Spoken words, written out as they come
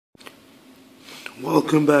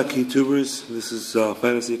Welcome back, YouTubers. This is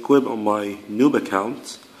Fantasy Equip on my Noob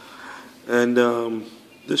account, and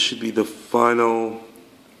this should be the final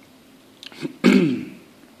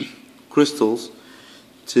crystals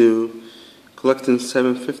to collecting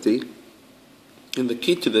 750. And the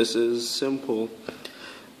key to this is simple.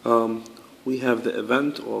 We have the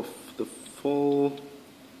event of the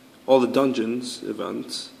all the dungeons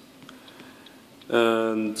events,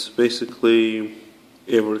 and basically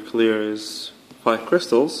every clear is 5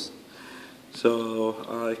 crystals. So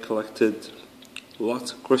I collected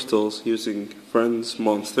lots of crystals using friends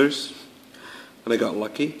monsters, and I got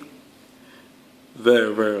lucky,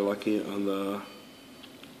 very lucky on the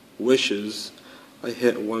wishes. I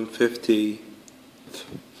hit 150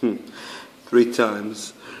 3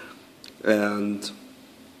 times, and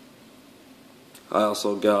I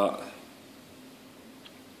also got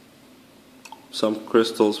some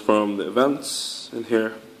crystals from the events in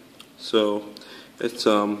here. So it's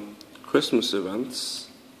Christmas events,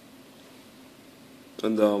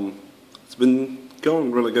 and it's been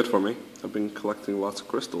going really good for me. I've been collecting lots of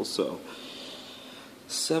crystals, so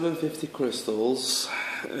 750 crystals,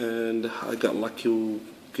 and I got lucky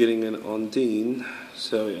getting an Undine.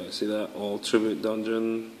 So yeah, see that, all tribute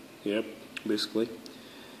dungeon. Yep, basically.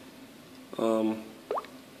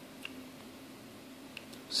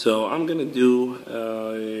 So I'm gonna do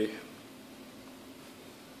a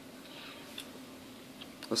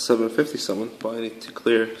 750 summon, but I need to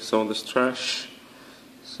clear some of this trash.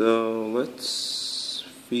 So let's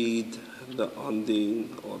feed the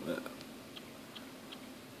Undine a little bit.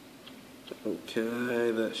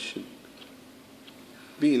 Okay, that should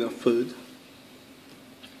be enough food.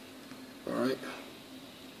 Alright.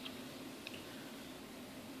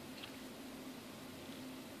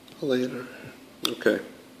 Later. Okay.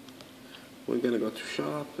 We're gonna go to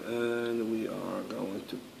shop, and we are going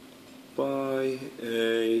to buy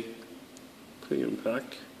a premium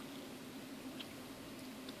pack.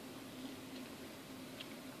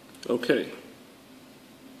 Okay.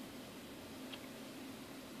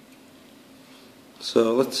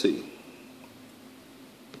 So let's see.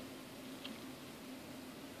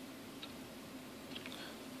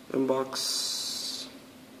 Inbox.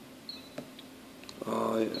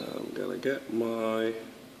 I am gonna get my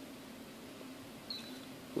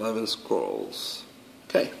 11 scrolls.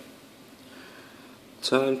 Okay.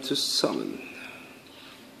 Time to summon.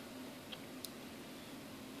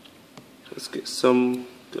 Let's get some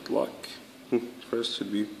good luck. First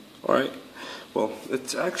should be alright. Well,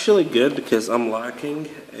 it's actually good because I'm lacking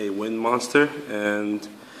a wind monster, and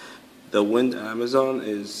the wind Amazon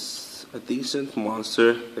is a decent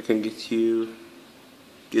monster that can get you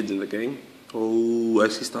good in the game. Oh, I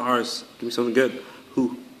see stars. Give me something good.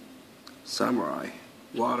 Who? Samurai.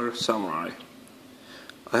 Water Samurai.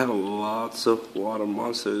 I have lots of water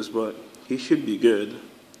monsters, but he should be good.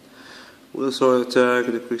 Will sword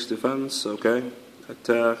attack, decrease defense, okay.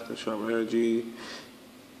 Attack, sharp energy,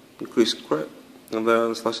 increase crit, and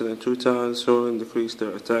then slash it in 2 times, so decrease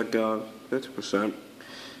their attack down 50%.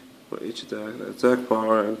 For each attack, the attack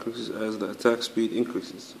power increases as the attack speed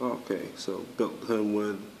increases. Okay, so build him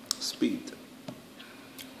with speed.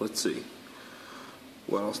 Let's see.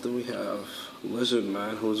 What else do we have? Lizard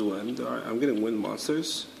Man, who's wind. Alright, I'm getting wind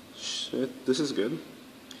monsters. Shit, this is good.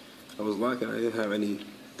 I was lacking, I didn't have any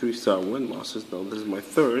 3-star wind monsters. No, this is my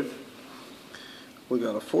 3rd. We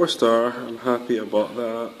got a 4-star. I'm happy about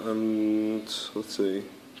that. And let's see.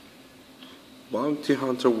 Bounty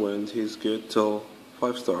Hunter Wind, he's good till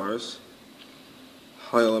 5 stars.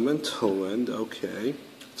 High Elemental Wind, okay.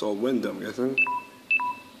 It's all wind, I'm guessing.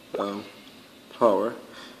 Power.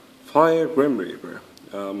 Fire Grim Reaper.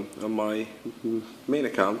 On my main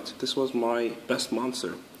account, this was my best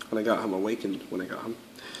monster, and I got him awakened when I got him.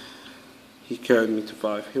 He carried me to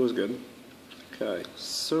 5. He was good. Okay,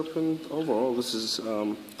 Serpent. Overall, this is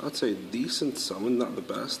I'd say decent summon, not the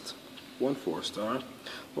best. 1 4-star.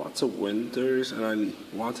 Lots of winters, and I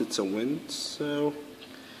wanted some wind, so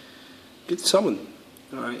good summon.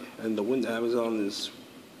 Alright, and the wind Amazon is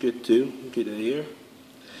good too. Good here.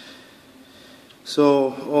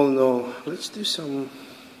 So, all in all, let's do some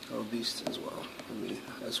of these as well.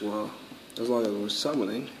 As long as we're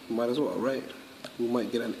summoning, might as well, right? We might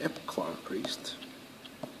get an Epiclon Priest.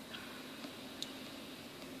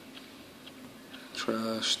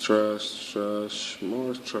 Trash,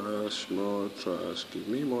 more trash. Give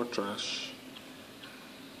me more trash.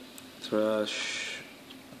 Trash.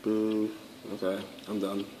 Boo. Okay, I'm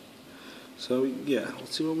done. So, yeah,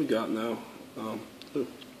 let's see what we got now.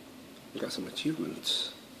 We got some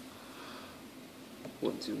achievements.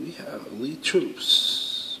 What do we have? Elite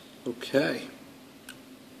troops. Okay.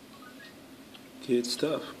 Good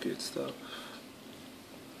stuff, good stuff.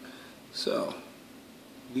 So,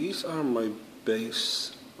 these are my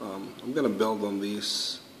base. I'm gonna build on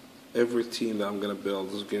these. Every team that I'm gonna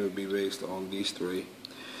build is gonna be based on these three: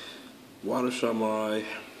 Water Shamai,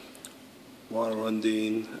 Water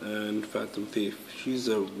Undine, and Phantom Thief. She's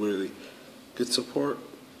a really good support.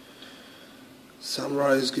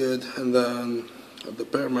 Samurai is good, and then the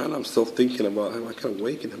Bearman, I'm still thinking about him. I can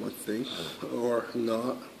awaken him, I think, or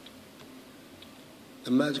not.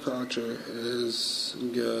 The Magical Archer is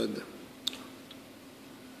good.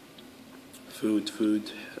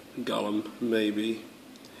 Food, Golem, maybe.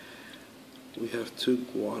 We have 2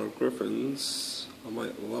 Water Griffins. I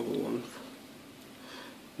might level one.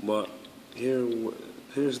 But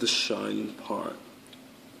here's the shine part.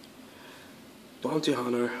 Bounty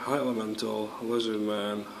Hunter, High Elemental, Lizard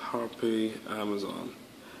Man, Harpy, Amazon.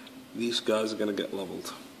 These guys are gonna get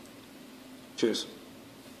leveled. Cheers.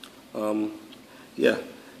 Yeah,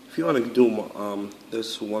 if you want to do,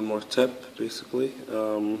 there's one more tip, basically.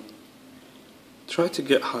 Try to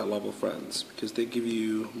get high level friends, because they give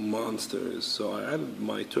you monsters. So I added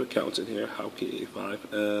my 2 accounts in here,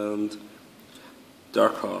 Hauke85 and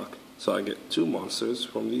Darkhawk. So I get 2 monsters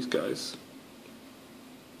from these guys.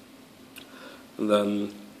 And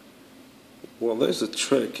then, well, there's a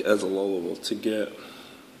trick as a low level to get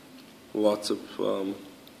lots of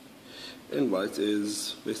invites.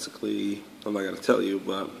 Is basically, I'm not going to tell you,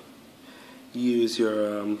 but use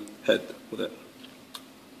your head with it.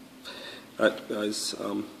 Alright guys,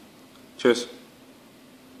 cheers.